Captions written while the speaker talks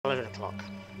11 o'clock.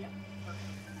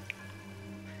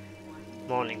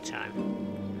 Morning time.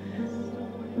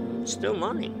 Still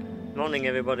morning. Morning,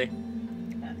 everybody.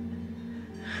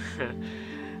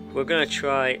 We're gonna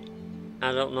try.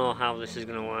 I don't know how this is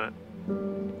gonna work.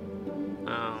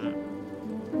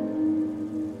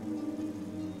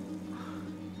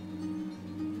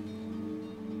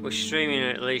 We're streaming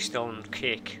at least on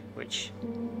Kick, which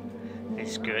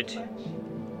is good.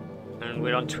 And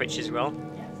we're on Twitch as well.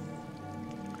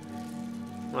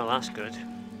 Well, that's good.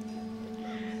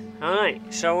 Alright,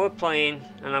 so we're playing,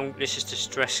 and this is to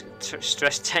stress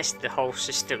test the whole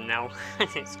system now.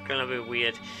 It's gonna be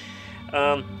weird.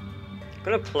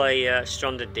 Gonna play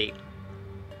Stranded Deep.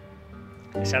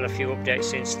 It's had a few updates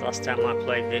since last time I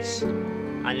played this.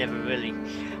 I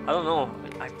don't know,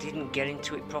 I didn't get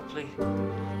into it properly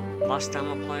last time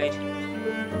I played.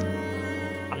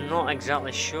 I'm not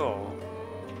exactly sure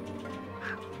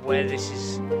where this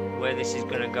is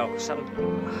gonna go, because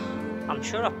I'm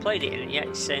sure I've played it and yet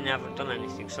it's saying I haven't done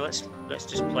anything. So let's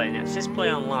just play it. It says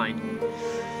play online.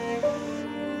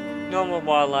 Normal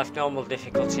wildlife, normal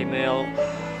difficulty, male,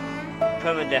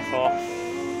 permadeath off,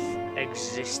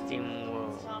 existing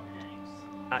world.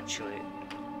 Actually,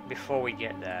 before we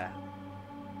get there,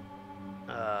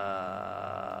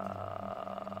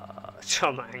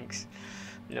 Tom Hanks.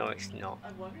 No, it's not.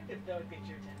 I wondered if that would get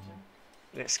your attention.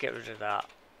 Let's get rid of that.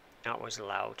 That was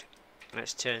loud.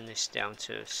 Let's turn this down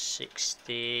to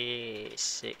 60.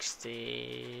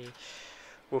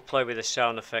 We'll play with the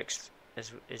sound effects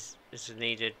as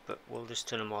needed, but we'll just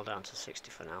turn them all down to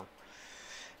 60 for now.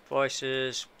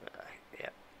 Voices, yeah.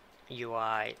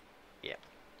 UI, yeah.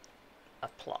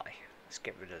 Apply. Let's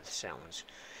get rid of the sounds.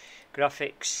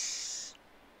 Graphics,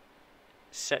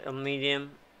 set on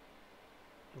medium.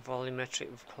 Volumetric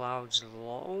clouds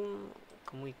low.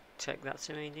 Can we take that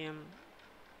to medium?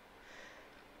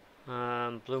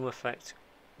 Bloom effect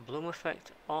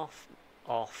off.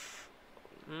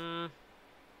 We'll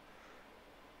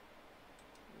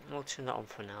turn that on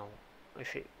for now.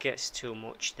 If it gets too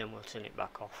much, then we'll turn it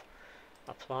back off.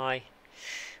 Apply.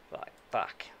 Right,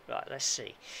 back. Right, let's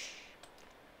see.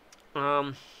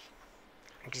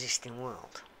 Existing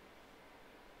world.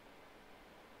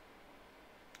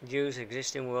 Use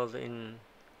existing world in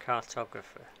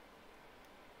cartographer.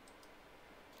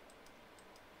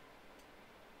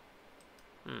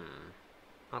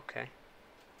 Okay.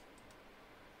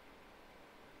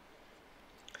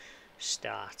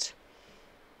 Start.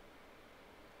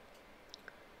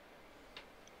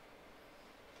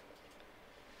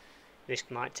 This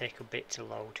might take a bit to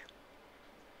load.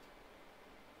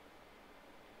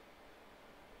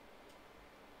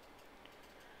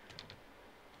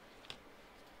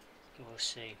 We'll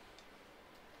see.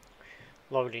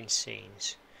 Loading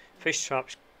scenes. Fish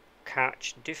traps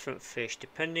catch different fish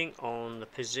depending on the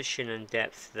position and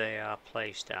depth they are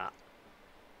placed at.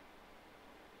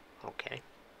 Okay.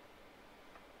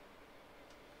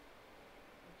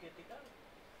 Good to go.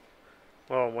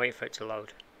 Well, I'm waiting for it to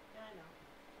load. Yeah, I know.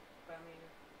 But I mean,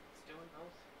 it's doing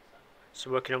both. It's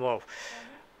working on both.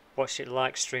 What's it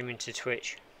like streaming to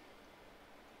Twitch?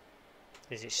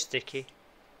 Is it sticky?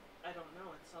 I don't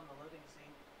know. It's on the loading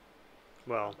scene.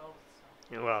 Well, On both,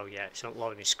 so. well, yeah, it's not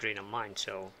loading screen on mine,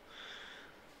 so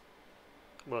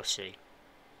we'll see.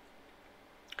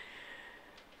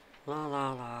 La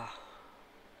la la.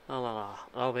 La la la.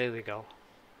 Oh, here we go.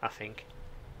 I think.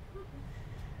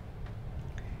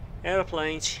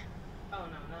 Airplanes. Oh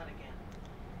no, not again.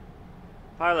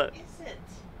 Pilot. Is it?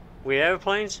 We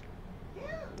airplanes?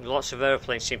 Yeah. Lots of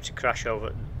airplanes seem to crash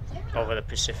over the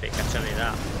Pacific, I tell you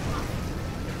that.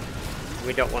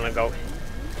 We don't want to go.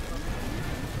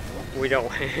 We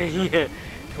don't.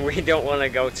 We don't want to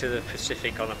go to the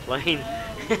Pacific on a plane.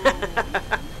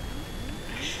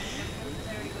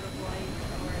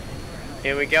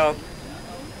 Here we go.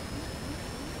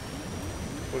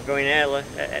 We're going airless.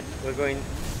 We're going.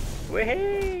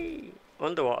 Whee!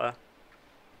 Underwater.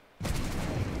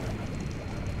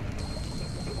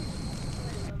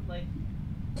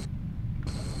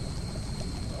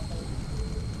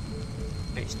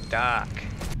 It's dark.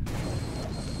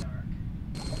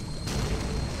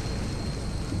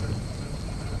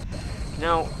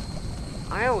 Now,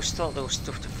 I always thought there was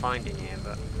stuff to find in here,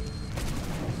 but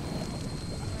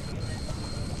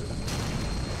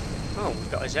oh,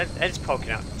 we've got his head's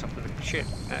poking out the top of the ship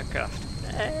aircraft.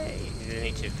 Hey, they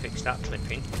need to fix that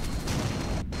clipping.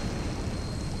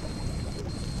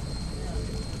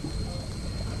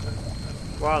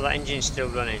 Wow, that engine's still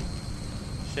running.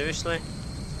 Seriously?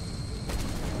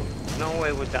 No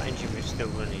way would that engine be still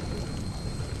running.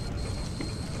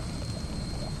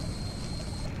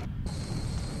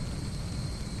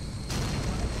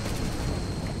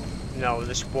 No,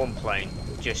 there's one plane,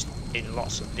 just in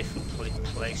lots of different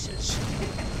places.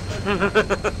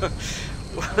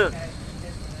 Okay.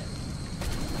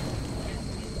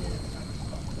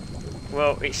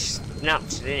 Well, it's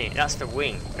snapped, isn't it? That's the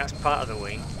wing. That's part of the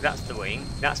wing. That's the wing.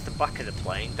 That's the back of the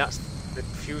plane. That's the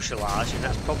fuselage, and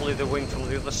that's probably the wing from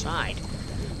the other side.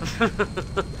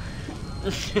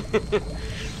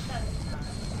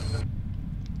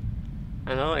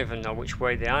 And I don't even know which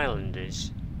way the island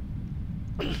is.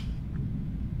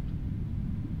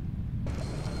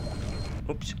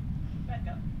 Oops. Back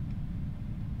up.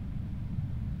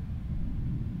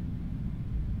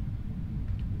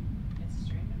 It's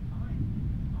streaming fine.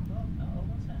 Oh,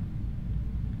 what's that?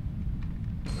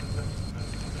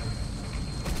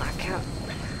 I can't.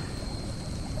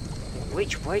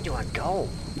 Which way do I go?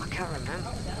 I can't remember.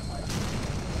 Oh, that way.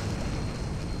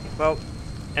 Well,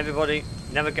 everybody,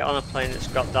 never get on a plane that's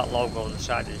got that logo on the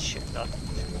side of the ship, though.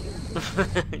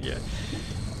 Yeah.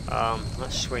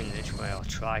 Let's swing this way, or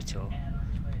try to. Add on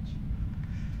Twitch.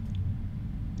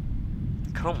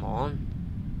 Come on.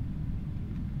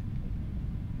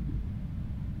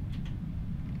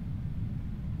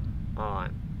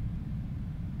 Alright.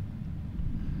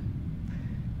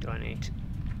 Do I need to...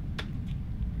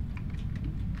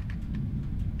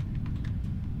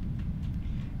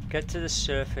 Get to the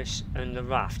surface and the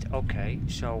raft. Okay,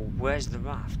 so where's the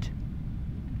raft?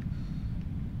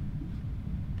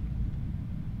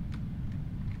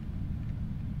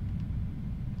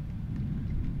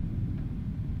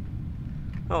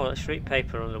 Oh, let's read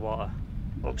paper underwater.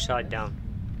 Upside down.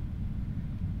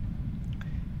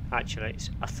 Actually,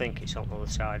 I think it's on the other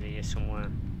side of here somewhere.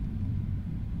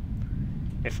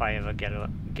 If I ever get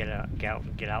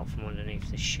out from underneath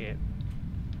the ship.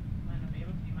 Might not be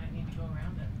able to. You might need to go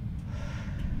around it.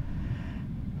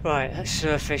 Right, let's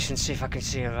surface and see if I can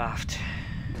see a raft.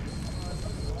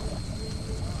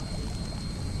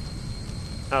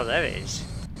 Oh, there it is.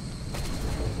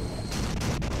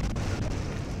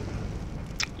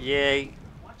 Yay.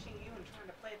 Watching you and trying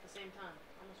to play at the same time.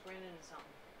 Almost ran into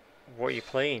something. What are you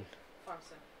playing? Farm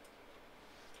sim.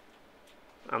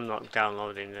 I'm not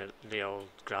downloading the old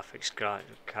graphics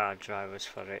card drivers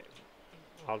for it.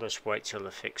 I'll just wait till they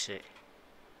fix it.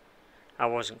 I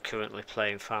wasn't currently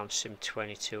playing Farm Sim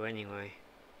 22 anyway.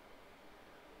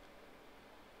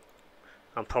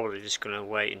 I'm probably just going to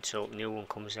wait until a new one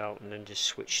comes out and then just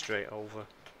switch straight over.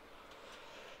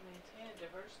 Maintain a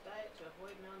diverse diet to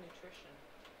avoid malnutrition.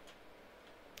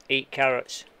 Eat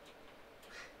carrots.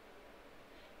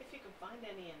 If you can find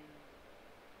any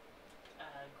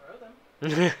and grow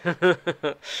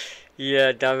them.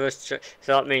 Yeah, diverse. So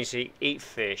that means eat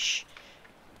fish.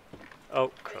 Oh,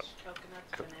 Fish,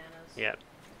 coconuts, bananas. yeah.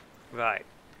 Right.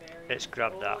 Berries. Let's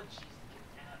grab that. Jeez,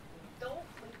 get out. Don't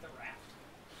leave the raft.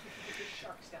 There's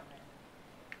sharks down there.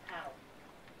 Paddle.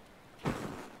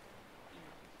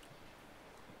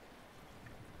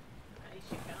 Nice,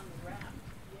 you found the raft.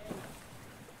 Yay.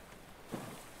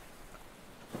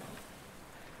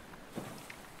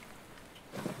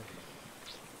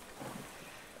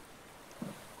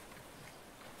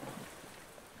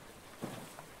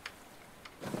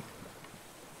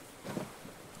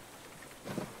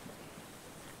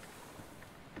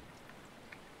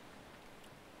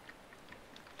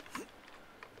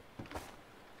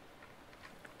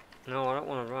 No, I don't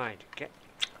want to ride. Get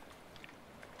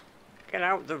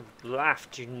out the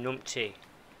raft, you numpty.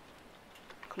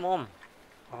 Come on.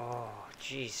 Oh,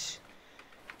 jeez.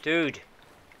 Dude.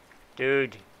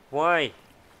 Why?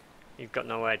 You've got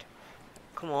no head.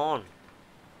 Come on.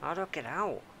 How do I get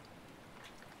out?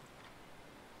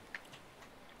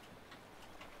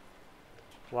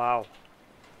 Wow.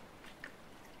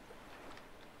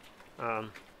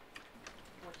 What's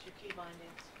your key bindings?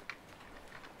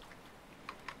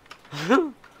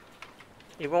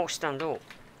 He won't stand up.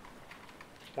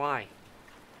 Why?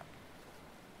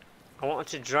 I wanted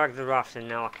to drag the raft and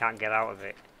now I can't get out of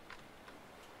it.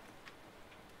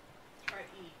 Try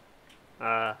E.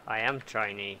 I am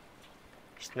trying E.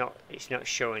 It's not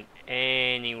showing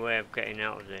any way of getting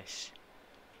out of this.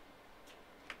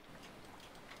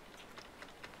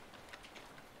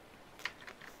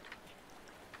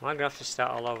 Am I gonna have to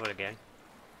start all over again?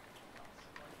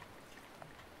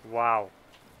 Wow.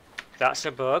 That's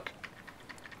a bug.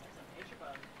 That's a major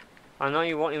bug. I know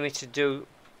you wanted me to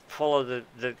follow the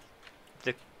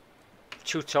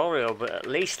tutorial, but at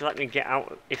least let me get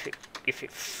out if it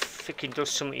freaking does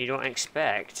something you don't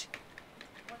expect.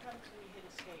 What happens when you hit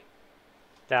escape?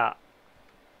 That.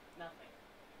 Nothing.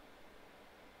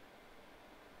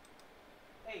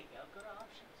 There you go. Go to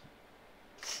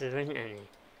options. There isn't any.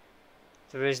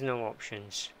 There is no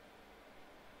options.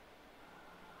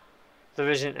 There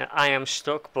isn't an I am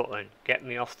stuck button. Get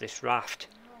me off this raft.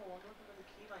 No, I'm looking for the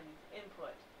key binding.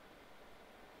 Input.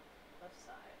 Left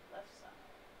side. Left side.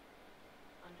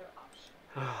 Under option.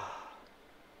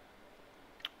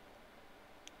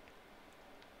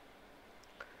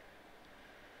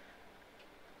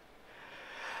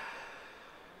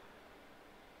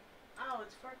 Oh,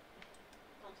 it's for...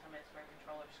 Don't tell me it's for a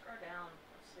controller. Scroll down.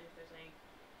 Let's see if there's any...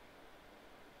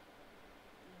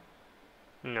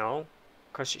 No,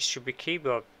 because it should be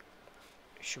keyboard.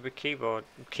 It should be keyboard.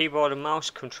 Keyboard and mouse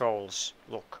controls.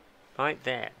 Look, right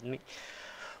there.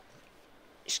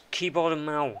 It's keyboard and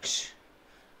mouse.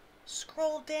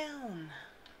 Scroll down.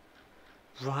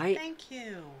 Right? Thank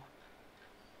you.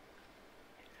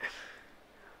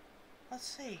 Let's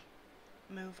see.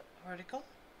 Move vertical.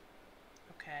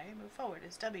 Okay, move forward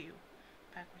is W.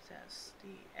 Backwards S. D.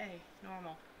 A.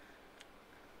 Normal.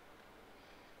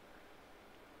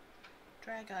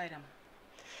 Drag item.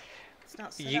 It's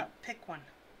not set up. Pick one.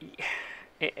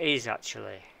 It is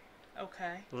actually.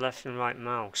 Okay. Left and right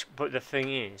mouse. But the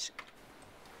thing is,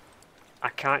 I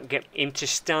can't get him to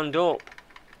stand up.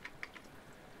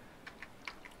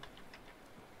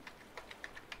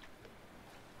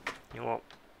 You know what?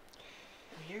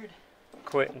 Weird.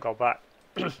 Quit and go back.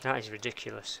 That is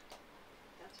ridiculous.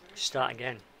 That's very Start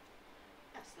again.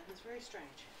 Yes, that is very strange.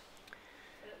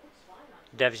 But it looks fine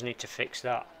on Devs need to fix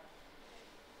that.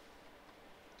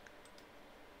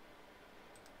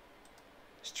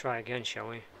 Let's try again, shall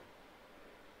we?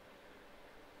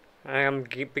 I am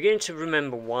beginning to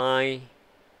remember why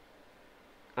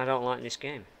I don't like this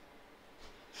game.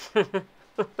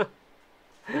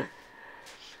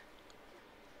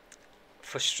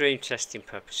 For stream testing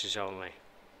purposes only.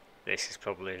 This is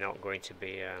probably not going to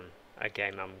be a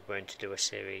game I'm going to do a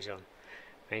series on.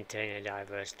 Maintain a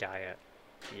diverse diet.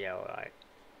 Yeah, alright.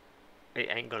 It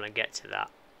ain't gonna get to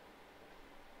that.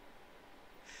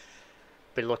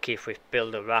 Be lucky if we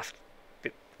build a raft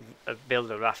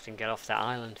and get off that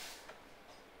island.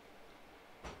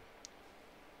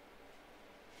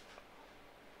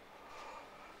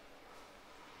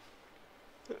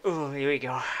 Oh, here we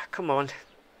go. Come on.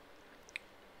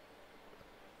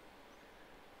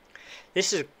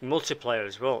 This is multiplayer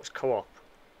as well. It's co-op.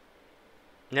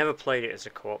 Never played it as a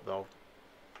co-op though.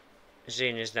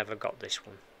 Xena's never got this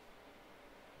one.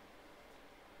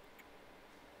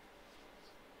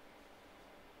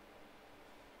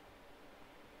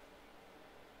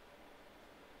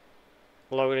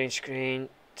 Loading screen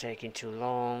taking too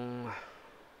long.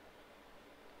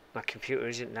 My computer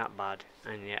isn't that bad,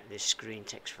 and yet this screen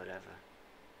takes forever.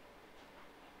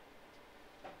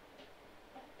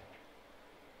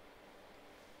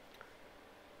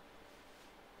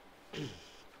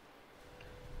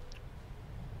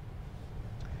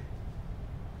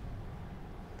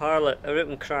 Pilot, hurry up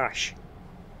and crash.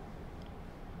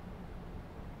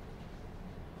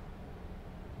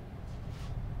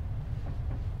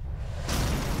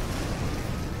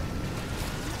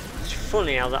 It's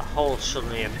funny how that hole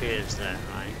suddenly appears there,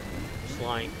 right?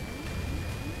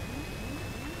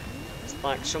 It's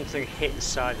like something hit the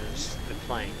side of the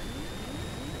plane.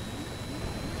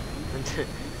 And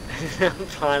the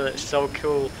pilot's so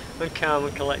cool and calm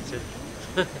and collected.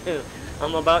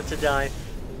 I'm about to die,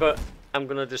 but I'm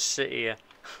gonna just sit here.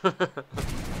 Right,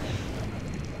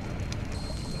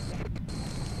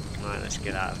 let's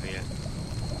get out of here.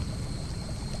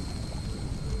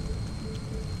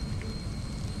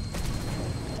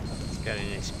 Let's get in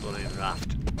this blooming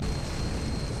raft.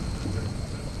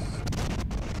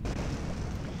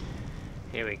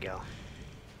 Here we go.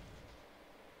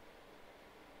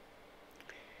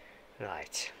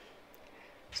 Right.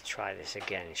 Let's try this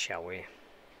again, shall we?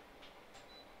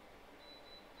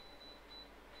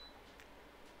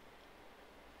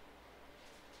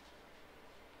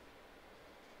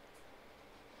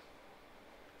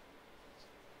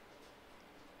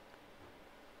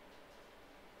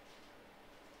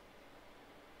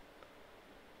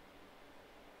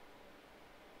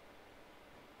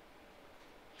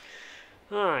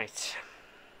 Right.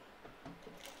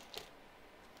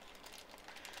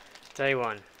 Day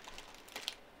one.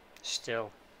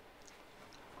 Still.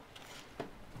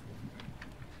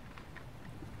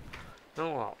 You know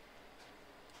what?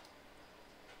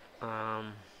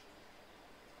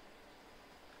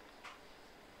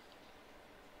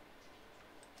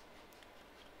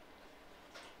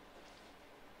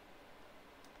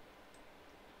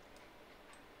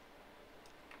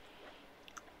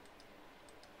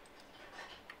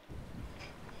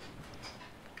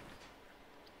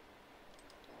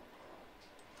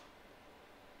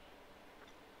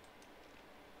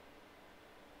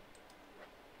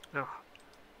 Oh.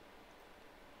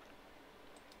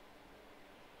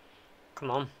 Come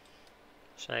on.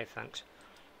 Save, thanks.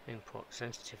 Input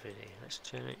sensitivity. Let's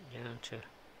turn it down to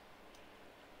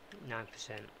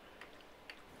 9%.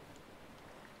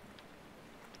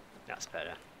 That's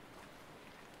better.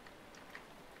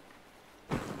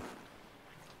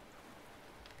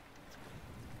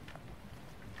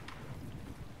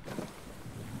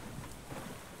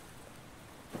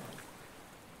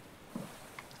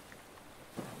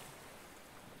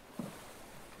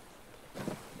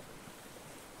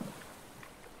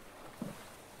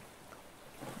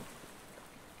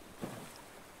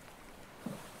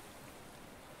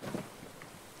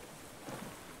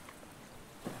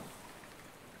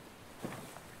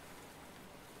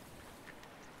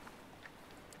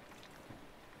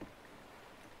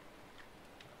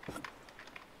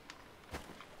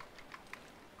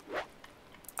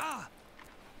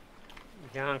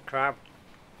 Down, crab.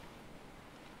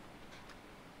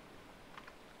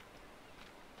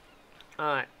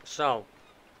 Alright, so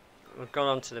we've got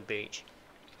onto the beach.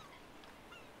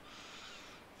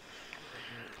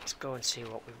 Let's go and see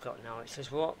what we've got now. It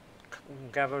says what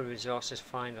gather resources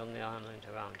find on the island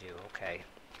around you. Okay.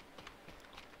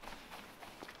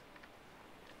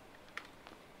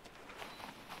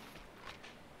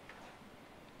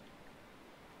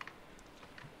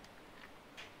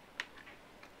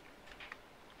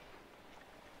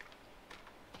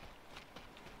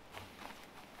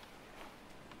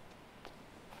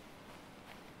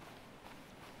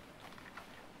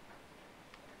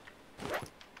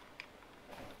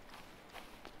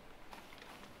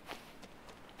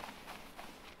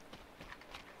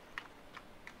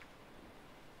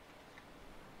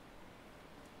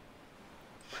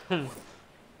 Right.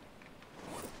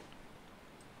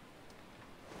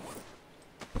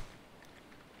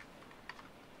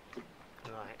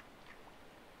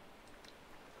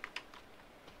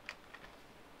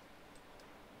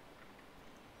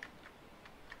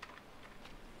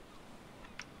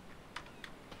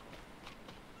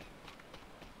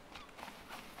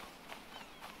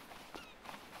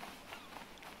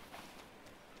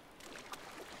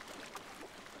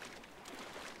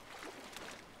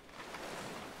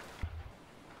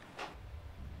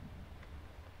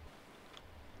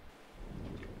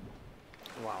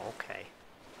 Wow, okay.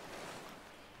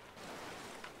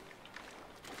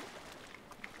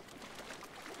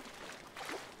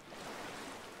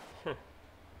 Thank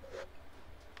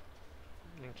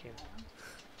you.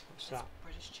 What's that?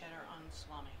 British cheddar on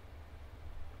salami.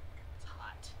 It's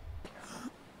hot.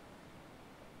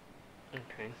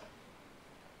 Okay.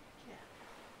 Yeah.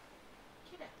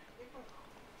 Get out. Leave her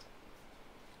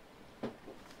alone.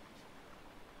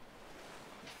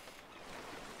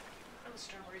 Oh, the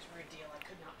strawberries were a deal I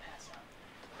could not pass up.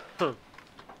 Huh.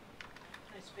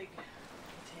 Nice big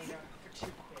container for £2.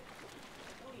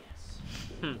 Oh yes.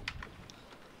 Hmm.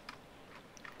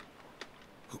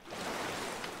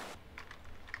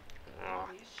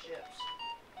 These ships.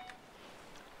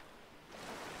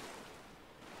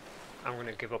 I'm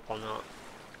gonna give up on that.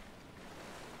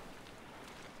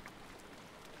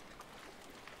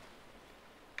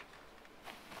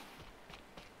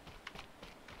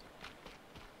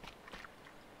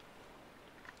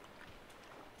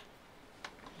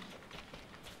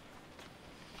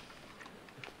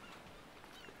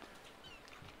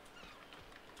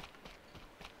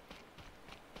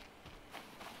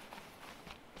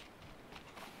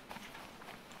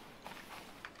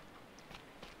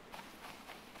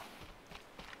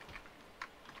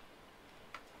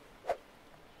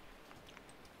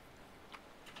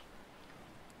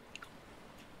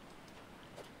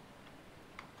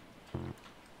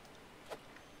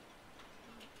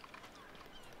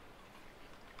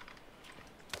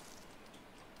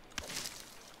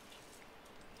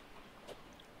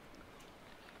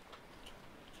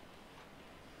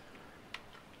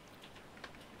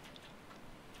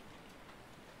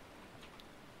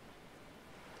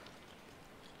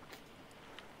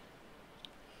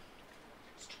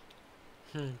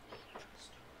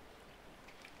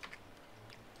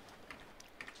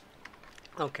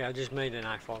 Okay, I just made a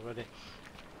knife already.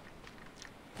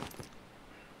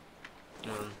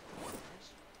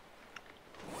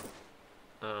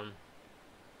 Um.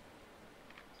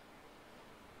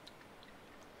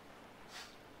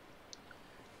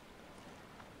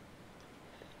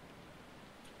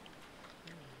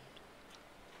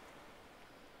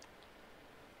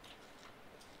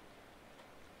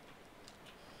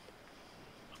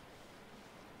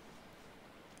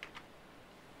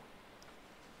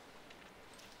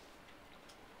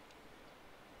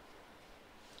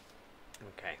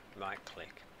 Okay, right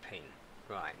click, pin.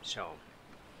 Right, so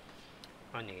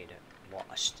I need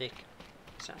a stick.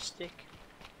 Is that a stick?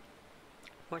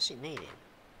 What's it needing?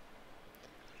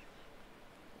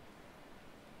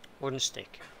 Wooden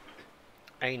stick,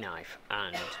 a knife,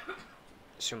 and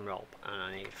some rope. And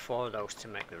I need 4 of those to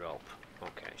make the rope.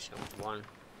 Okay, so 1.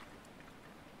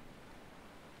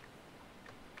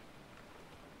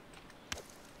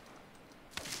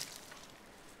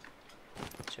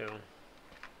 2.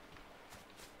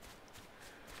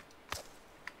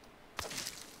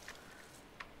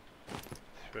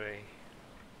 3.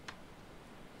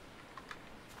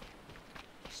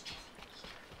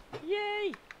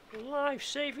 Yay!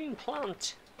 Life-saving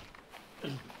plant!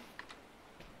 Hello!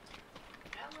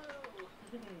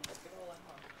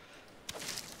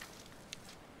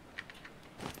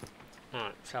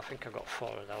 Right, so I think I've got 4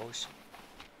 of those.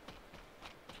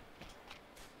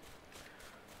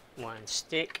 1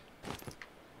 stick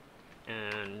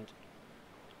and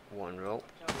 1 rope.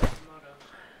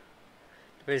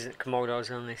 There isn't Komodos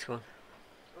on this one.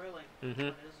 Really? Mhm.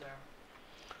 What is there?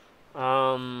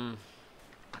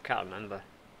 I can't remember.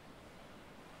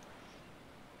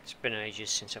 It's been ages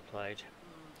since I played.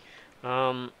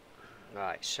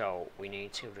 Right, so we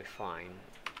need to refine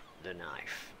the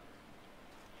knife.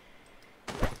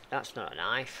 That's not a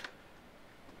knife.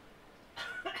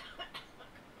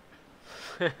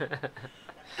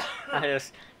 I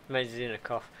just made it in a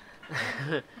cough.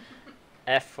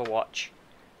 F for watch.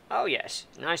 Oh yes,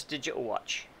 nice digital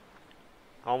watch.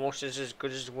 Almost as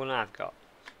good as the one I've got.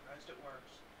 Surprised it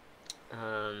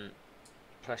works.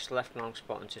 Press left mouse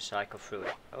button to cycle through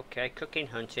it. Okay, cooking,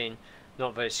 hunting.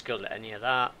 Not very skilled at any of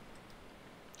that.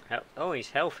 Oh, he's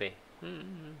healthy.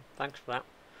 Thanks for that.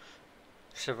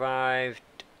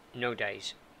 Survived no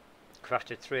days.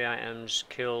 Crafted 3 items.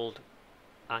 Killed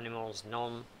animals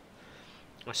none.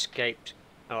 Escaped.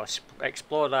 Oh,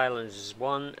 explored islands is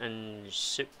 1 and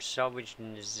salvaged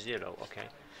 0. Okay.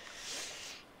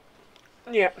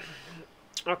 Yeah.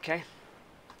 Okay.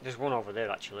 There's one over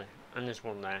there actually, and there's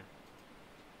one there.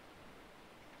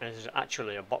 And there's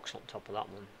actually a box on top of that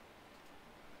one.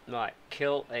 Right.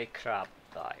 Kill a crab.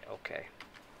 Right. Okay.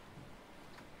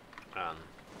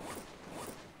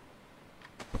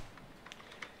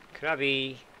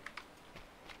 Crabby.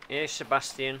 Hey,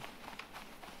 Sebastian.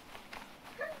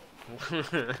 Better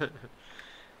know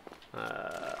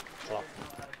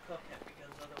how to cook it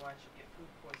because otherwise you'll get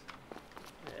food poisoning.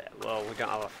 Yeah, well, we don't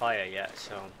have a fire yet,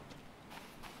 so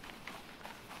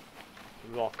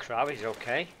raw crab is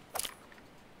okay. No,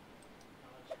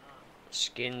 it's not.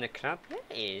 Skin the crab. It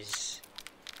is.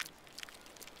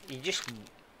 You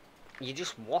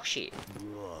just wash it.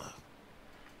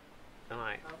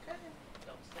 Right. Okay.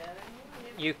 Don't say that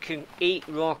anymore. You can eat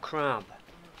raw crab.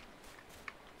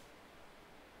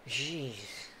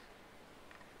 Jeez.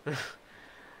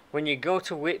 When you go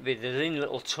to Whitby, they're in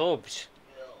little tubs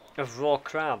of raw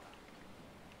crab.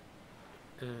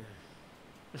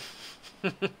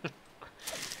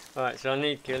 Right, so I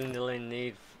need kindling,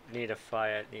 need a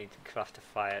fire, need to craft a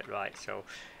fire. Right, so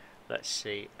let's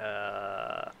see.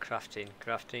 Crafting.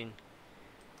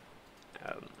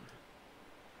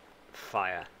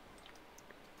 Fire.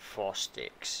 4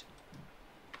 sticks.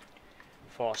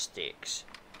 4 sticks.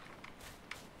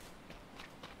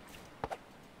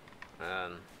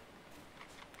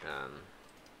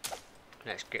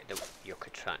 Let's get the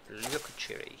yucca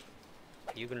tree.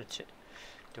 Are you gonna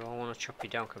do I want to chop you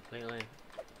down completely?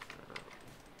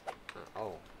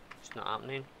 Oh, it's not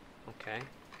happening. Okay.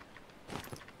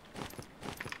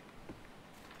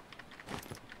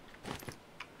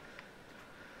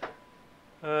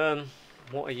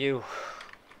 What are you?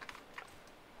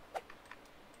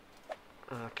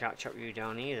 I can't chop you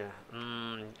down either.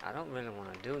 I don't really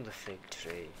want to do the fig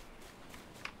tree.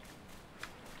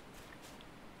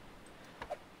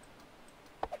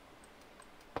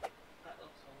 That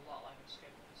looks a lot like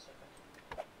Escape Pacific.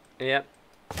 Yep.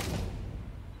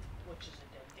 Which is a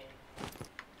dead game.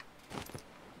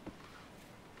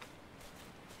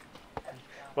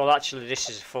 Well, actually, this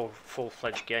is a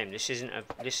full-fledged game. This isn't a.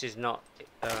 This is not.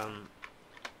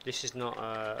 This is not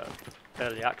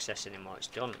early access anymore. It's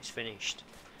done. It's finished.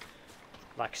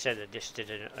 Like I said, I just did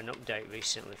an update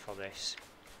recently for this.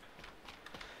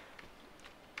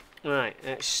 Right,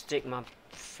 let's stick my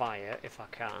fire if I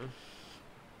can.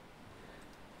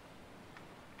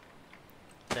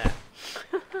 There.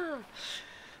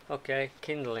 Okay,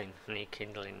 kindling. I need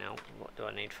kindling now. What do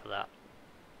I need for that?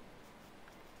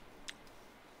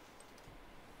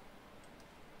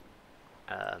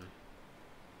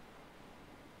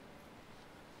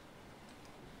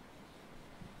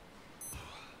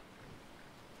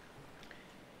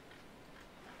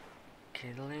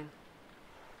 Kindling.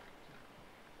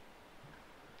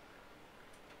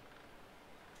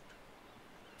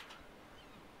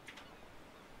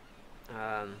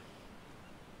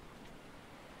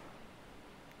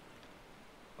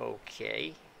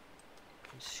 Okay.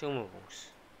 Consumables.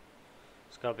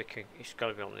 It's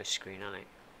gotta be on this screen, hasn't it?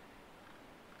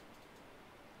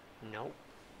 Nope.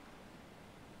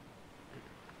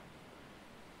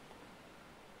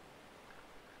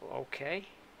 Okay.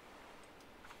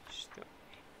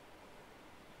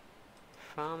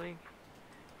 Farming,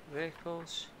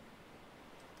 vehicles,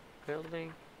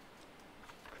 building,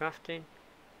 crafting.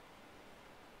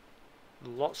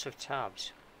 Lots of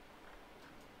tabs.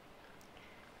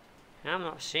 I'm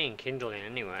not seeing kindling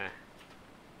anywhere.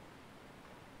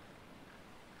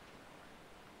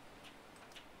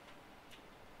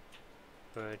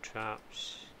 Bird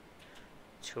traps,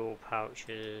 tool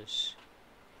pouches,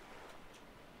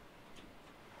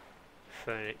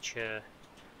 furniture,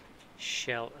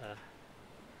 shelter.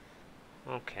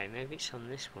 Okay, maybe it's on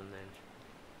this one then.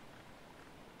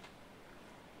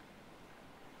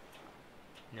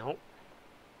 Nope.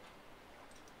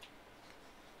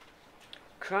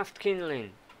 Craft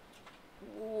kindling.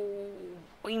 Ooh,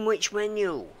 in which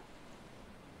menu?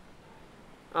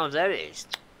 Oh, there it is.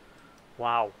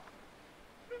 Wow.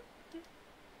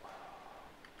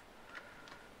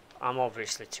 I'm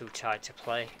obviously too tired to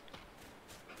play.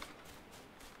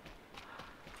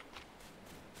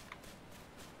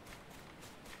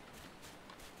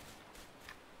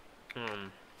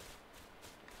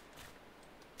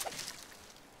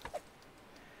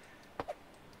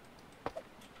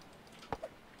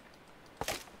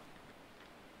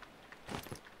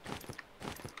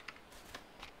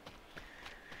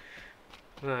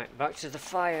 Right, back to the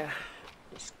fire.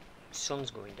 The sun's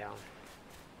going down.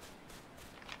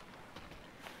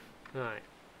 Right,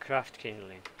 craft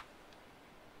kindling.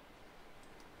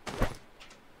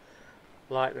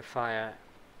 Light the fire.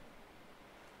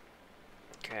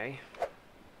 Okay.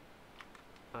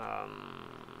 That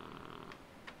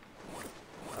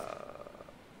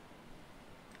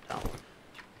one.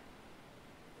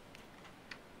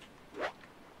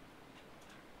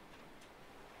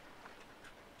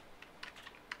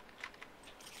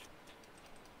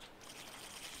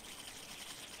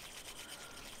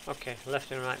 Okay,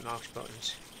 left and right mouse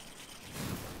buttons.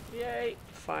 Yay!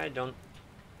 Fire done.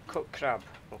 Cook crab.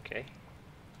 Okay.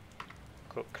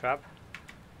 Cook crab.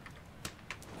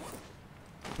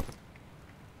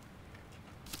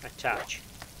 Attach.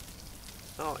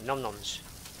 Oh, nom noms.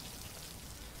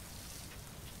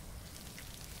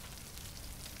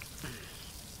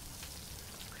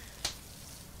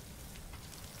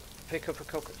 Pick up a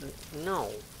coconut.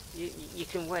 No, you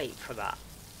can wait for that.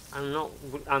 I'm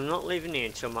not leaving here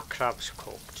until my crab's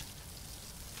cooked.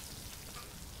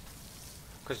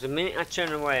 Because the minute I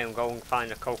turn away and go and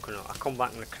find a coconut, I come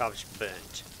back and the crab's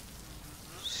burnt.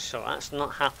 So that's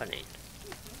not happening.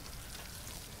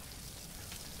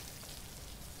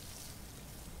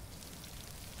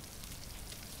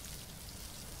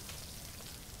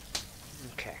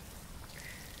 Okay.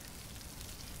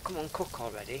 Come on, cook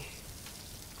already.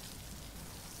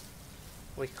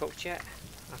 We cooked yet?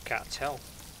 I can't tell.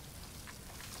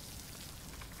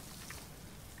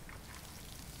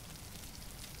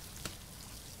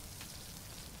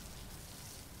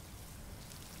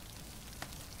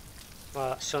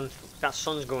 Well, that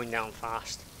sun's going down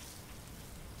fast.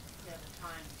 Yeah, the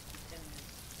time in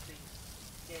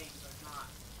the game was not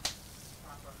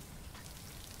proper.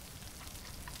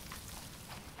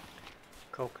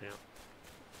 Coconut.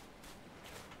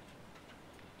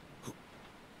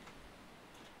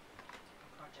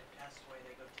 Project Castaway,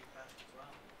 they go too fast as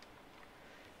well.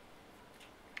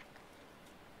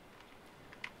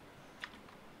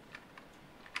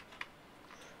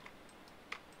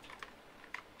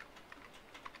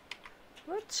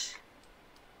 What?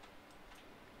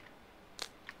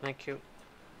 Thank you.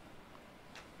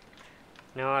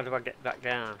 Now how do I get back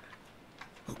down?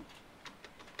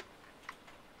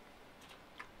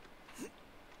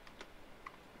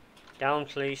 Down,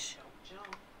 please.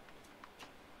 Jump.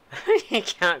 He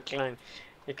can't climb.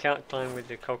 He can't climb with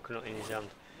the coconut in his hand.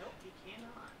 Nope, he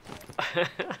cannot.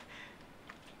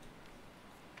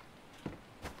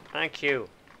 Thank you.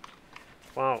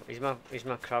 Wow, is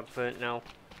my crab burnt now?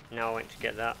 Now I went to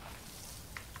get that.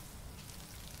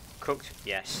 Cooked?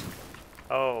 Yes.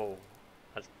 Oh.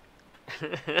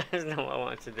 That's not what I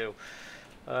wanted to do.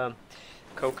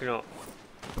 Coconut.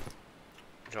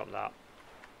 Drop that.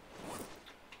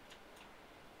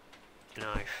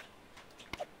 Knife.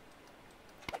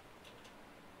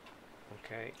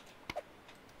 Okay.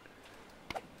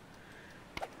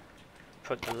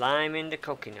 Put the lime in the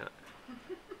coconut.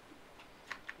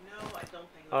 No, I don't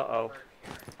think Uh oh. work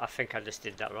here. I think I just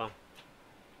did that wrong.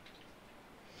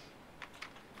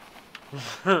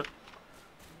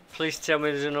 Please tell me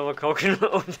there's another coconut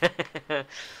up there.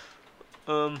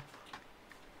 Well, now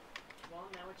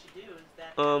what you do is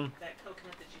that that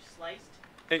coconut that you sliced,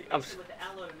 mix it with the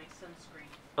aloe to make sunscreen.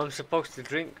 I'm supposed to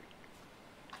drink,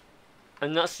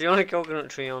 and that's the only coconut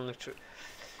tree on the tree.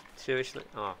 Seriously?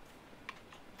 Oh.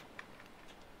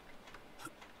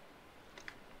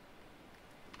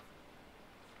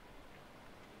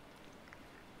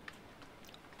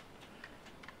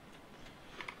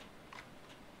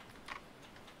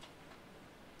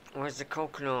 Where's the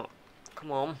coconut?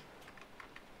 Come on.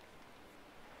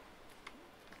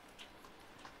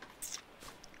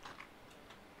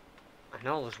 I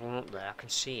know there's one up there, I can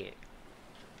see it.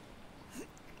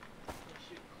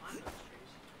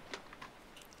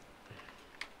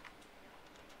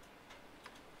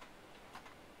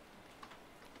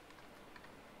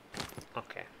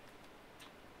 Okay.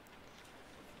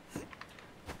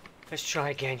 Let's try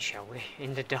again, shall we?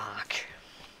 In the dark.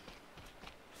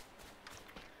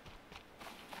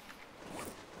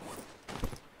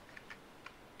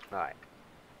 Right.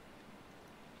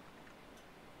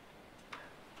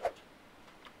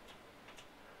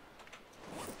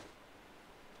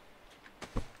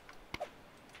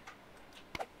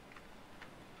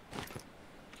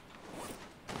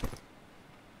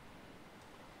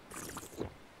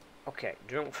 Okay,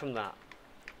 drunk from that.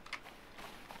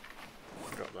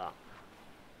 Drop that.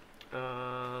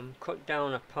 Cut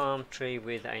down a palm tree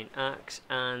with an axe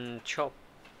and chop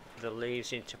the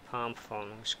leaves into palm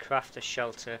fronds. Craft a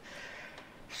shelter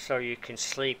so you can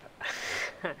sleep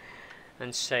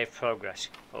and save progress.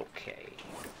 Okay,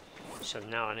 so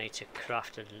now I need to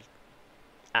craft an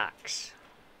axe.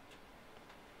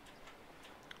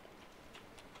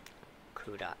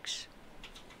 Crude axe.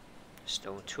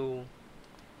 Stone tool.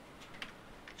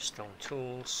 Stone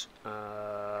tools.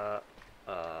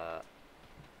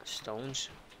 Stones.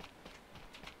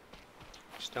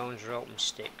 Stones, rope and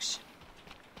sticks.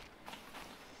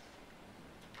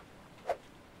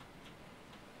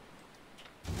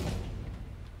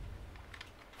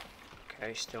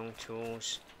 Okay, stone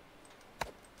tools.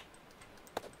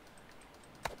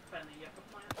 Find the yucca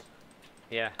plant?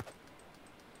 Yeah.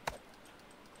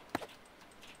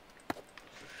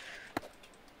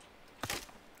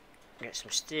 Get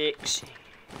some sticks.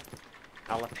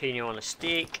 Jalapeno on a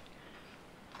stick.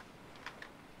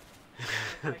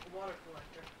 Like a water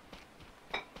collector.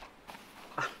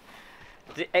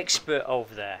 The expert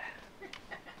over there.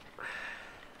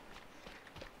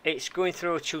 It's going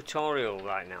through a tutorial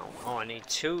right now. Oh, I need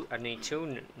two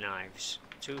knives.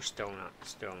 Two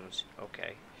stones.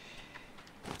 Okay.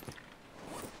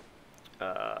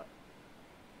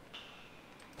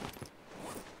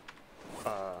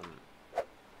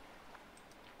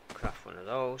 Craft one of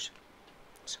those.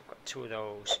 So I've got two of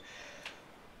those.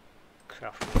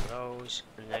 Craft one of those,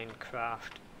 and then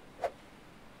craft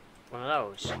one of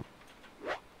those.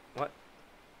 What?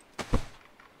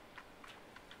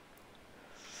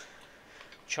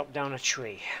 Chop down a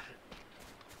tree.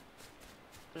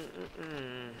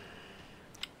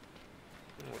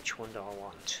 Which one do I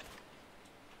want?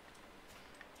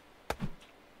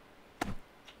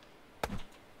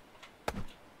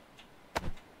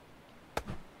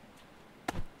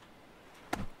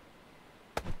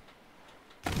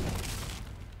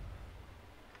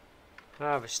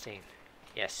 Harvesting.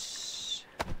 Yes.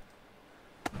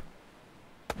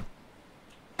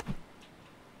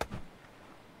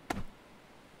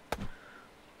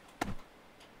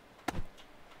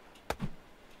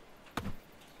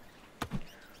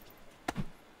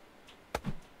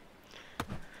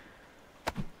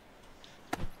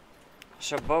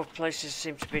 So both places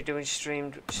seem to be doing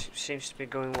streamed, seems to be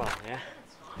going well, yeah?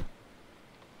 That's fine.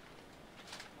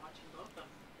 Watching both of them.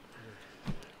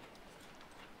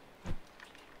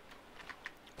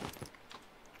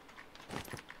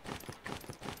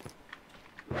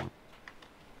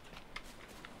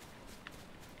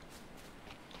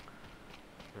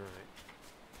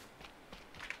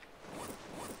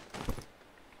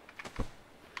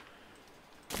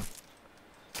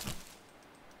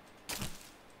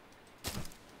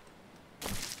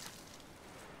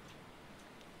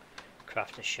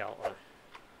 Craft a shelter.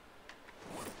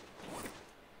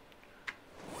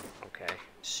 Okay,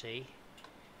 see?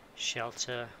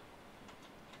 Shelter.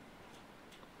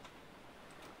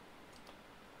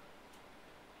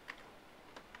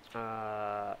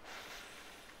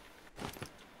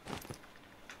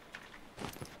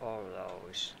 Four of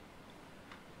those.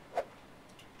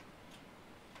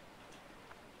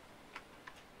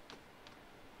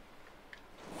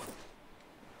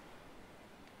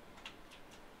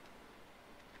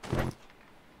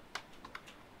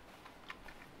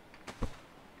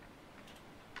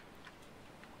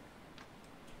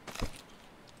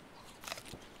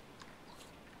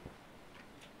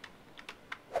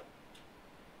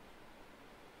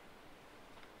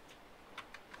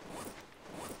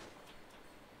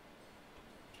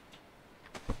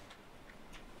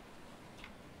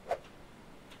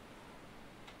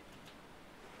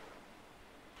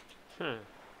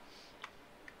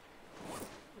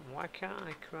 Why can't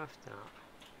I craft that?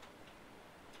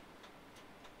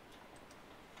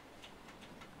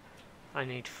 I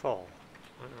need full.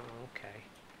 Oh, okay.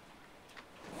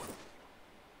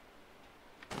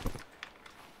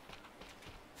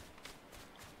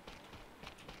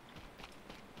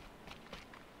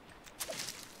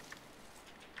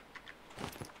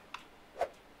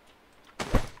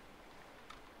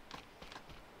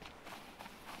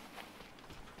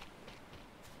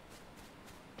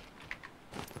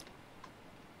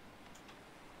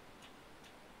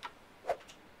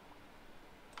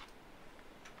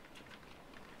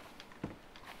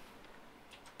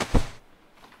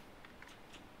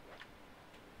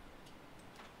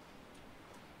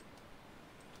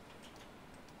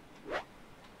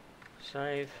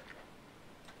 Save.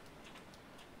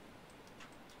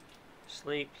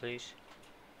 Sleep, please.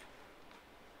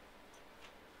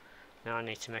 Now I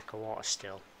need to make a water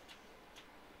still.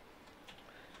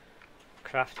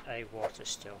 Craft a water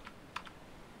still.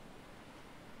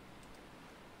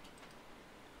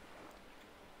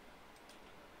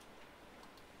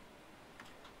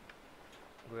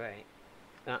 Great.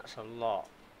 That's a lot.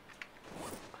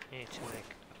 I need to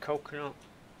make a coconut.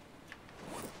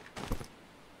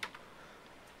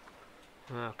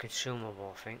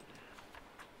 Consumable, I think.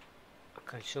 A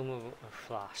consumable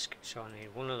flask, so I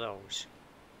need one of those.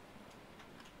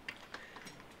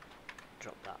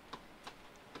 Drop that.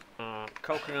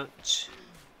 Coconut.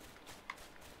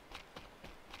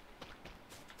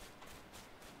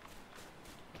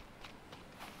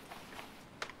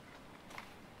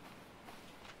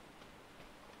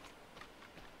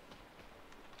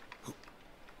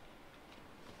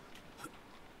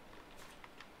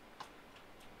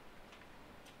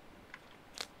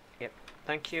 Yep,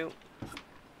 thank you.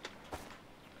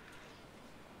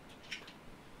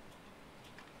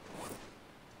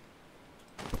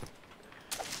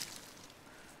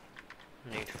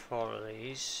 Need 4 of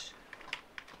these.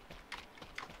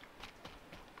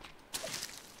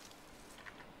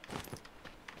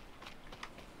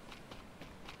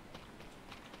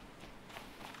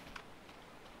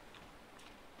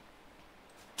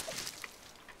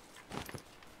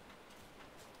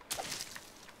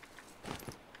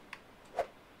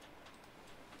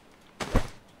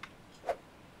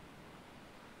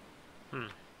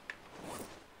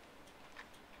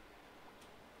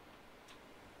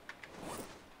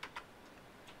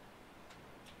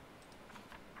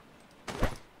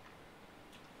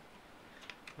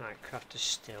 Right, craft a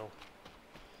still.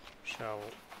 So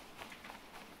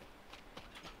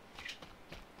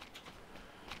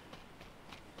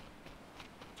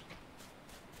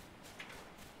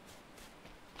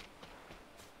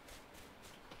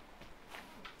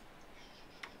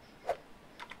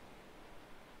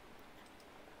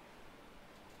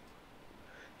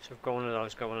I've got one of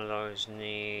those, got one of those.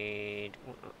 Need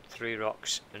 3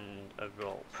 rocks and a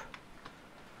rope.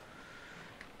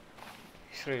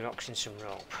 3 rocks and some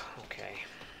rope. Okay.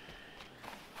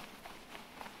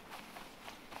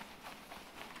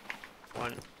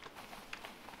 One.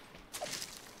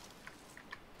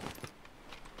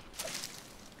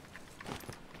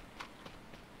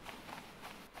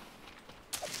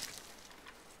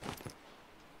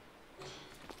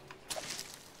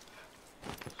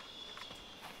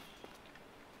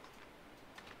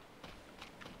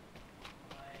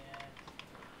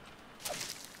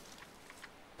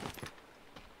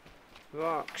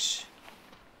 Rocks.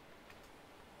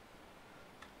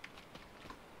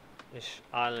 This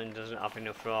island doesn't have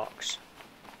enough rocks.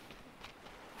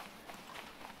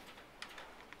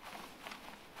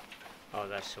 Oh,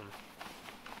 there's some.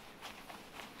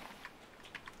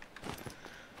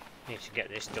 Need to get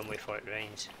this done before it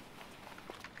rains.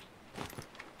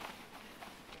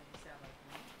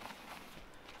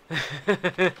 I'd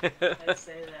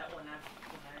say that when I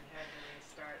had to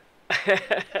restart. Gotta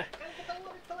get the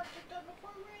water collector done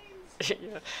before it rains.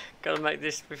 Yeah, gotta make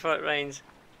this before it rains.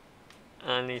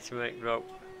 I need to make rope.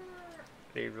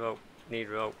 Need rope. Need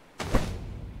rope.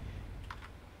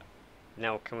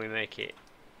 Now can we make it?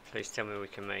 Please tell me we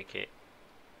can make it.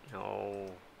 No,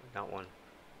 that one.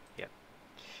 Yep.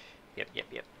 Yep, yep,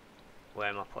 yep. Where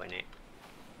am I putting it?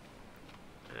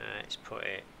 Let's put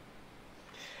it.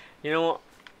 You know what?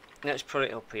 Let's put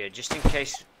it up here, just in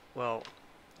case. Well,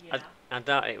 Yeah. I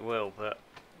doubt it will, but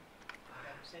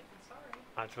Better safe than sorry.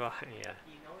 I'd rather. Yeah.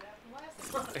 You know what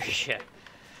happened last month. Yeah.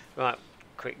 Right.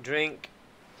 Quick drink.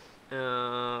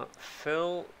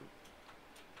 Fill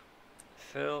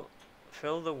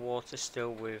the water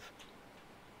still with.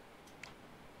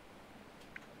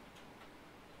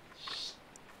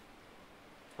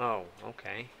 Oh,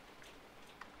 okay.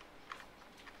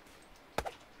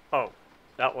 Oh,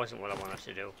 that wasn't what I wanted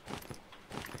to do.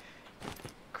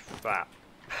 Crap.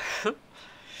 What'd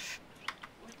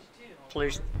you do?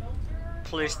 Please, Filter?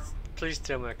 please, please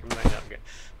tell me I can make that again.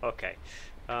 Okay.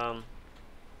 Right,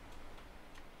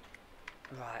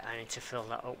 I need to fill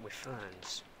that up with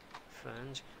ferns.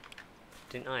 Ferns?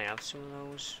 Didn't I have some of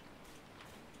those?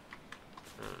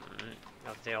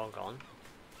 Have they all gone?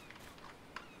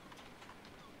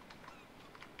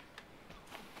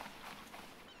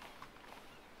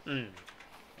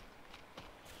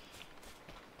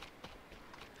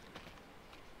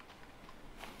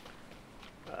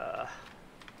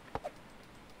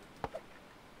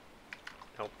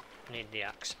 Nope, need the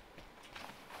axe.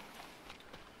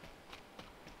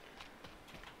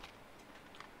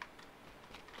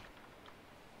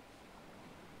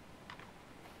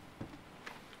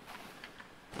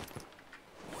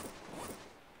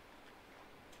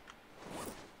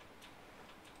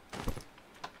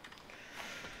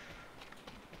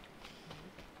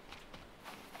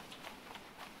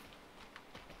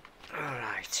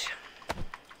 Alright.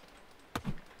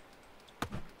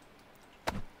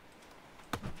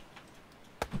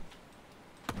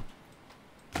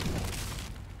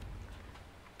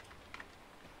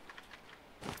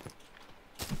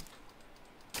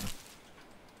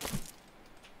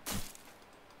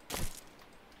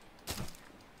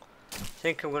 I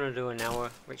think I'm going to do an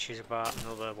hour, which is about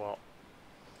another, what,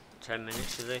 10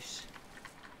 minutes of this?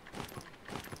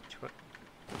 What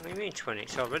do you mean 20?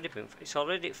 It's already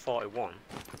at 41.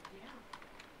 Yeah.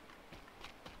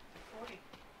 40.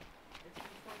 It's been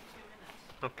 42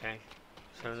 minutes. Okay,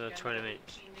 so another 20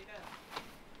 minutes. To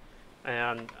go.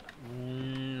 And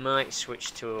might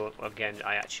switch to a game that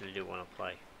I actually do want to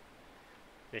play.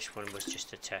 This one was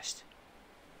just a test.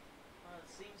 Well, it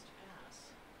seems to pass.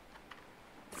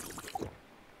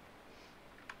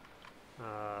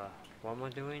 What am I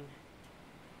doing?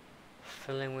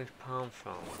 Filling with palm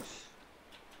fronds.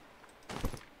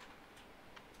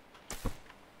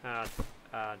 Add.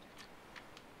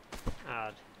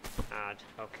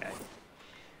 Okay.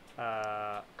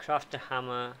 Craft a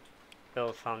hammer.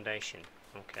 Build foundation.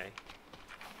 Okay.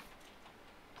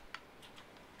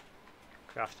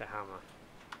 Craft a hammer.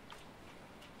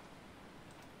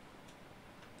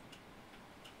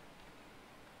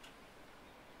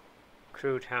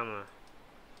 Crude hammer.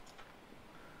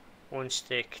 1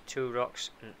 stick, 2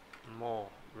 rocks, and more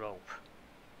rope.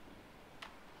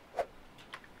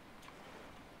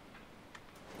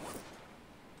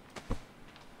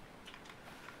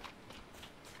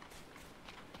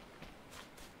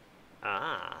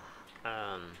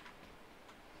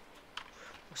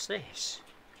 What's this?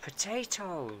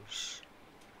 Potatoes!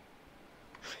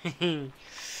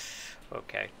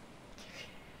 Okay.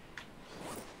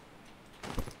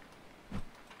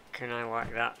 Can I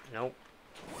whack that? Nope.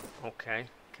 Okay.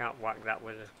 Can't whack that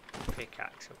with a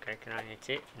pickaxe. Okay, can I hit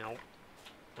it? Nope.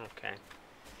 Okay.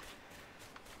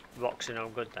 Rocks are no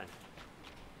good then.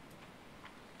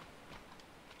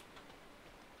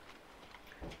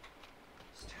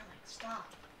 Sterling,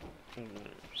 stop.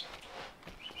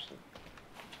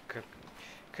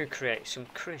 Could create some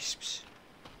crisps.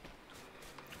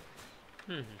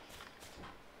 Let's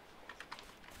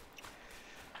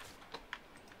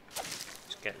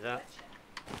get that.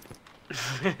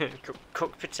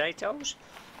 Cooked potatoes?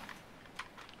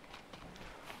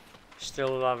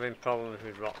 Still having problems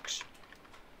with rocks.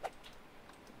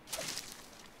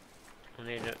 I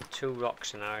need 2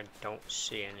 rocks and I don't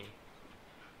see any.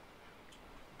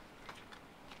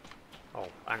 Oh,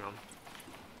 hang on.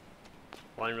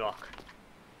 1 rock.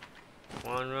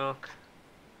 1 rock.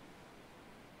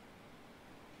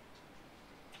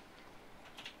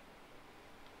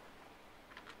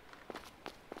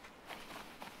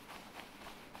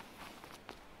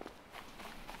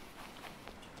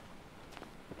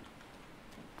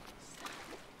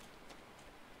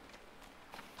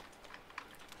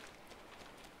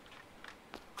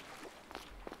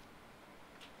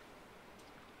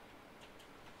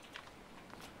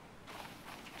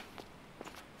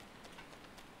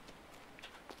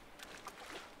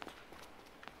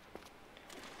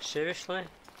 Seriously?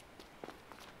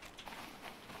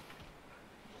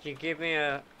 You give me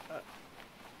a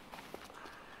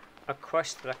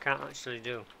quest that I can't actually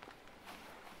do.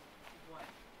 What?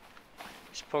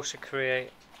 It's supposed to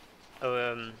create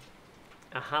a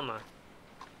hammer.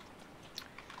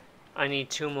 I need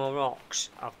 2 more rocks.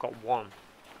 I've got 1.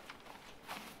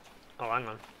 Oh, hang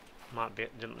on.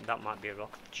 That might be a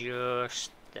rock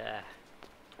just there.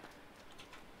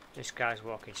 This guy's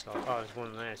walking slow. Oh, there's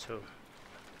one there too.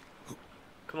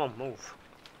 Come on, move.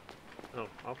 Oh,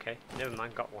 okay. Never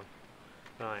mind, got one.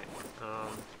 Right.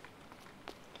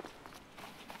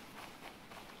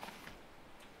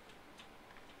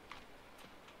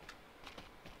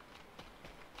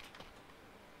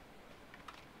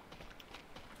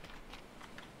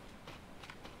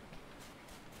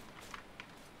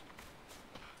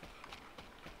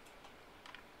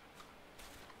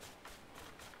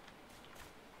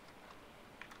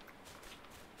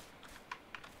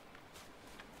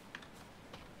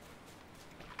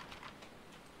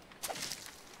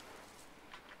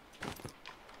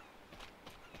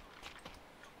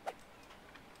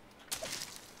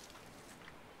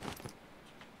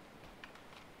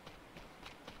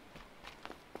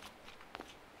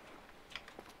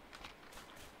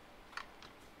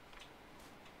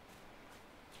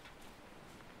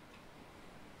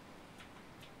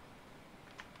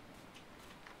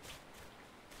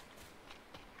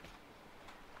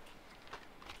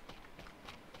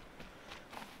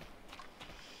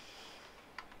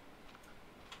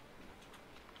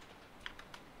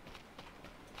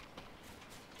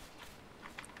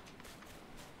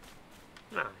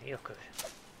 yuckers.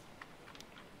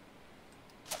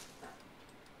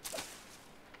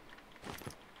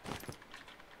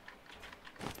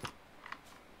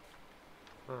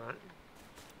 Alright.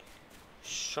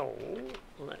 So,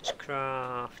 let's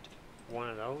craft one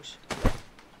of those.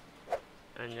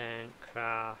 And then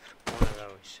craft one of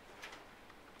those.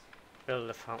 Build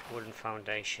a wooden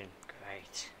foundation.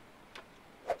 Great.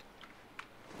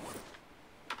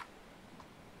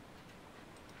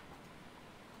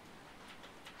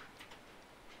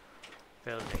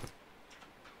 Building.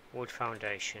 Wood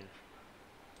foundation.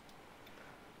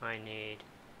 I need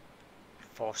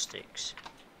 4 sticks.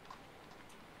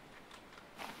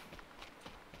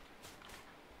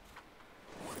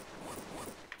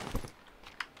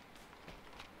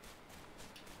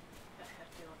 That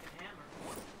hefty looking hammer.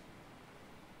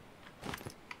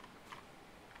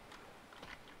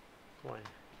 One.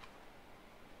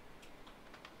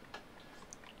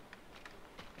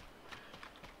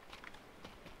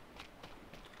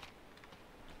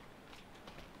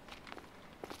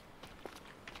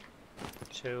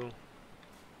 Two.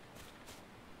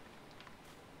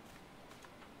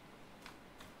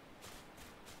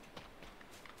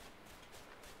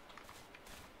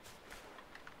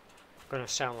 Gonna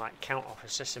sound like Count off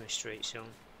of Sesame Street soon.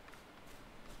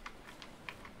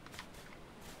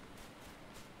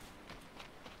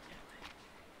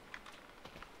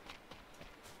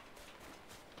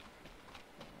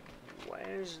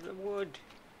 Where's the wood?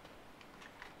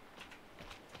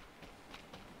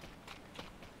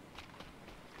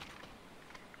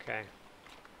 Okay.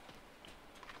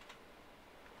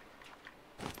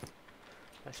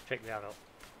 Let's pick that up.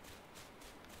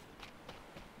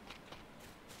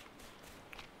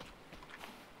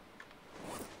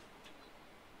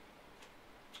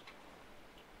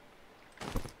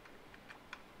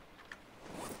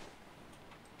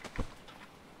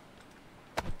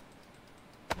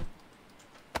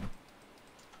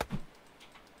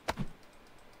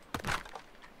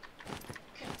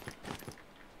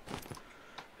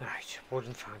 Right,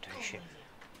 wooden foundation.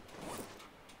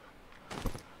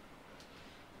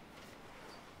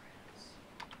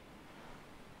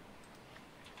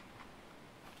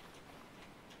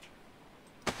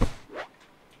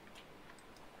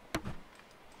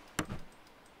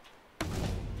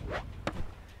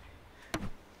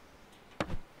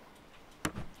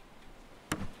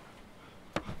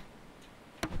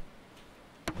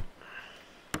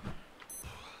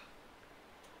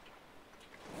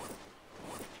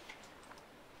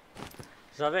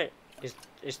 Is that it?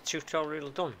 Is tutorial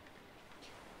done?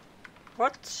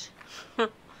 What?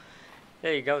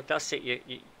 There you go. That's it.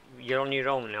 You're on your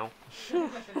own now.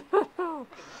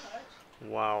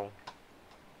 Wow.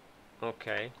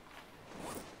 Okay.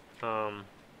 I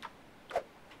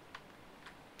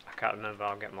can't remember.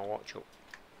 I'll get my watch up.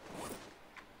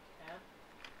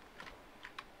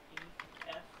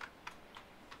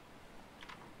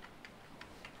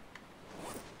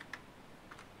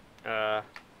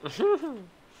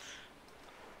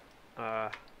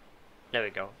 There we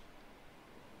go.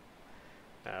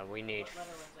 We need. What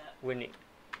letter was that? We need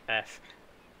F.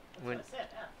 That's what I said,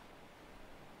 F.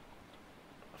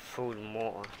 Food and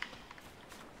water.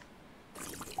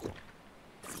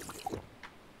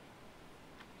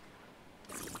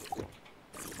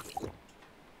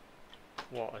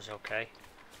 Water's okay.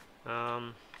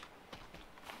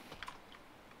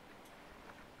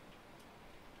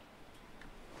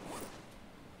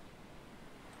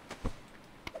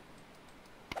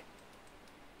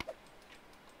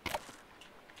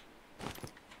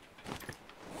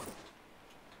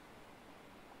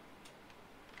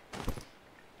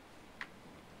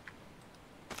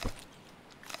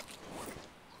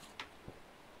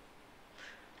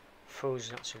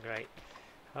 Food's not so great.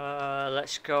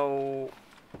 Let's go.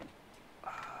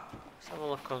 Let's have a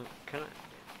look on. Can I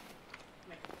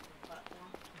Make it a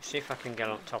platform. see if I can get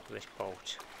on top of this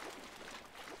boat?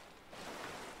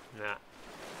 Nah.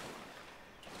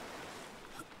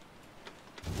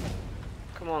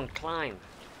 Come on, climb.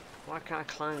 Why can't I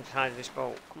climb the side of this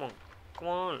boat? Come on, come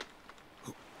on.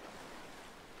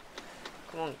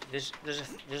 Come on. There's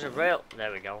a rail.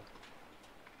 There we go.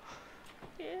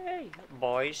 Yay,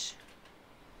 boys.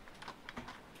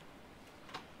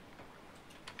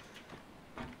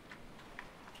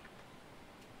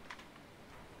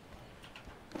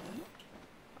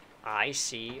 I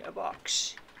see a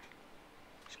box.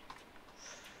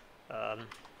 Hang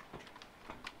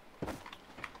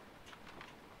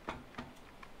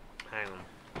on.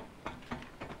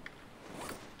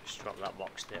 Just drop that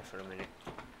box there for a minute.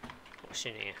 What's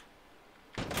in here?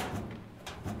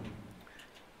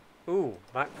 Ooh,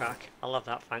 backpack. I'll have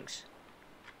that, thanks.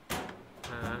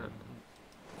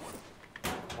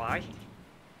 Why?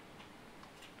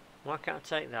 Why can't I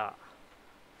take that?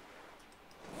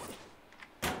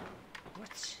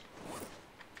 What?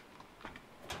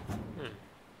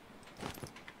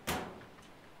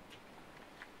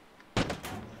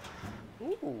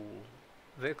 Ooh.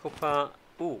 Vehicle part.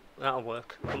 Ooh, that'll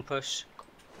work. Compass.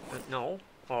 No.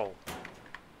 Oh.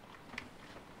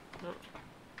 No.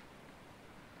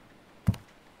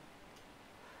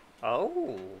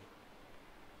 Oh.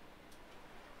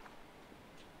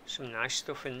 Some nice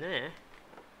stuff in there.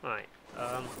 Right.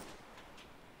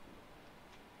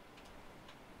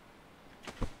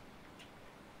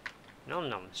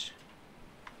 Nom-noms.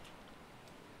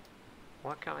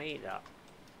 Why can't I eat that?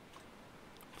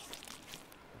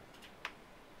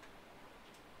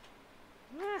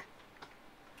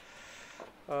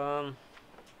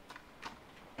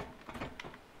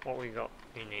 What we got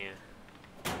in here?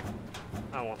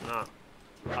 I want that.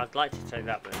 I'd like to take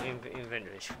that, but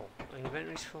inventory's full.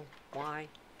 Inventory's full? Why?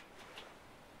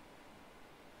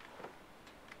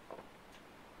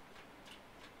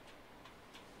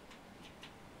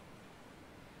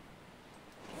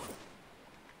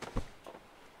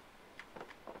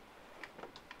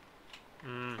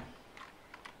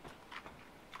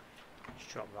 Just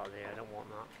drop that there, I don't want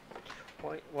that.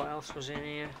 What else was in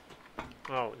here?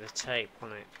 Oh, the tape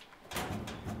on it.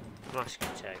 Masking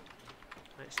tape.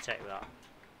 Let's take that.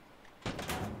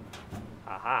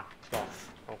 Aha, cloth.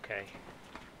 Okay.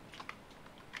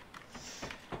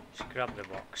 Let's grab the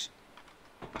box.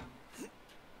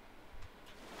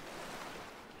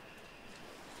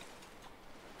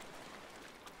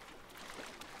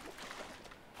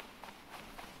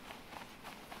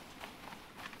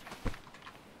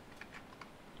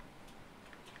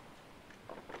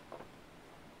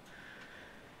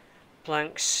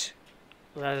 Planks,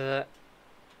 leather,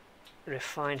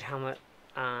 refined hammer,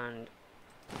 and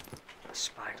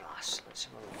spyglass. Let's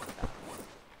have a look at that.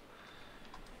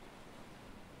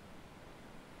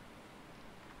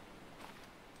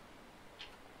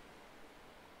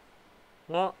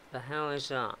 What the hell is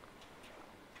that?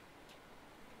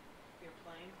 Your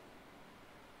plane?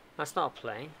 That's not a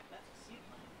plane. That's a seaplane.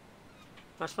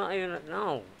 That's not even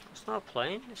no. It's not a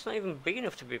plane. It's not even big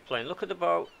enough to be a plane. Look at the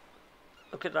boat.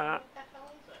 Look at that. What the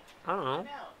hell is it? I don't know. Find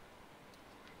out.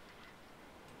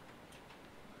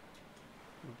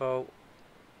 Boat,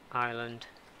 island,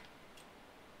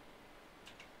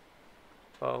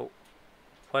 boat,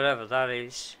 whatever that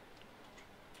is.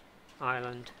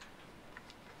 Island.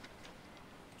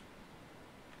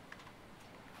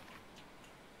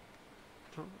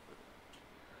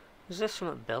 Is there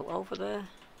something built over there?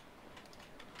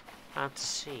 Hard to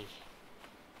see.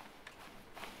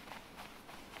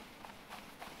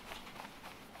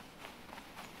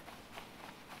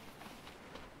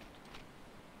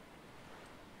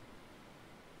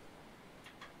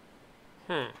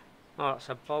 Oh, it's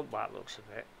a boat by the looks of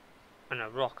it. And a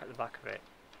rock at the back of it.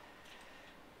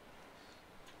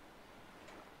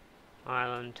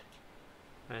 Island.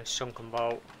 And a sunken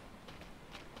boat.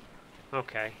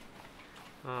 Okay.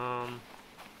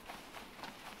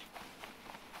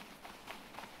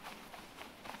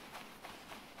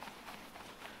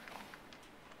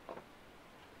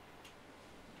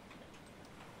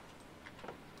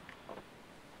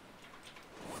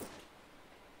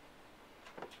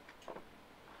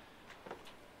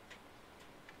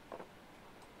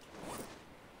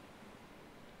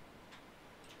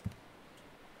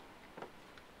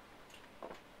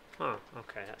 Oh,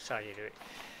 okay, that's how you do it.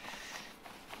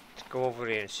 Let's go over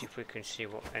here and see if we can see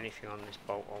what anything on this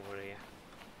boat over here.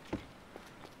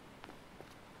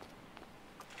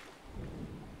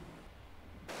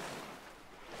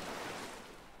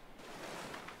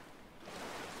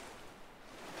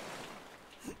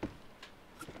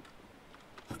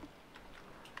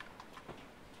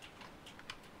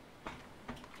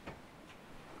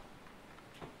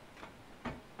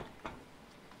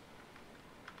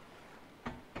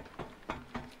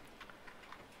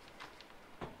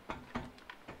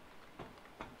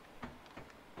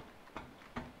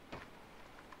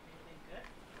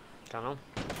 Don't know.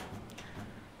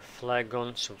 Flare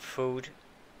gun, some food,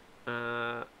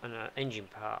 and an engine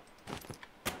part.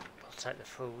 I'll take the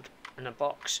food and a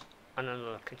box and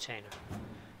another container.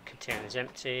 Container's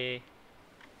empty.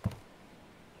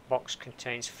 Box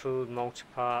contains food, motor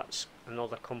parts,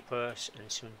 another compass, and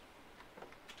some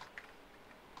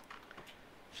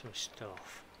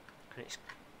stuff. And it's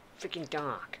freaking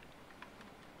dark.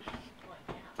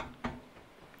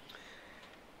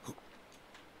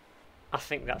 I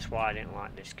think that's why I didn't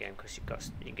like this game, because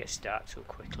it gets dark too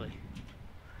quickly.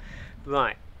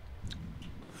 Right,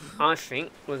 I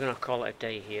think we're going to call it a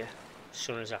day here, as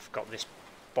soon as I've got this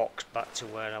box back to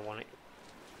where I want it.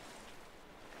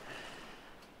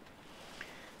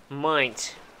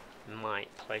 Might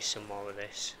play some more of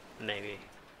this, maybe,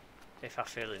 if I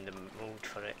feel in the mood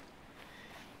for it.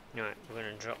 Right, we're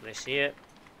going to drop this here,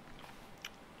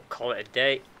 call it a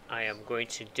day. I am going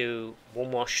to do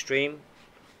one more stream,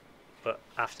 but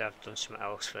after I've done something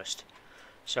else first.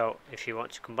 So if you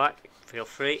want to come back, feel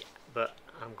free, but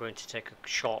I'm going to take a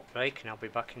short break and I'll be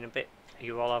back in a bit.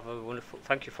 You all have a wonderful,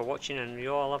 thank you for watching, and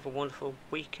you all have a wonderful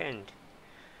weekend.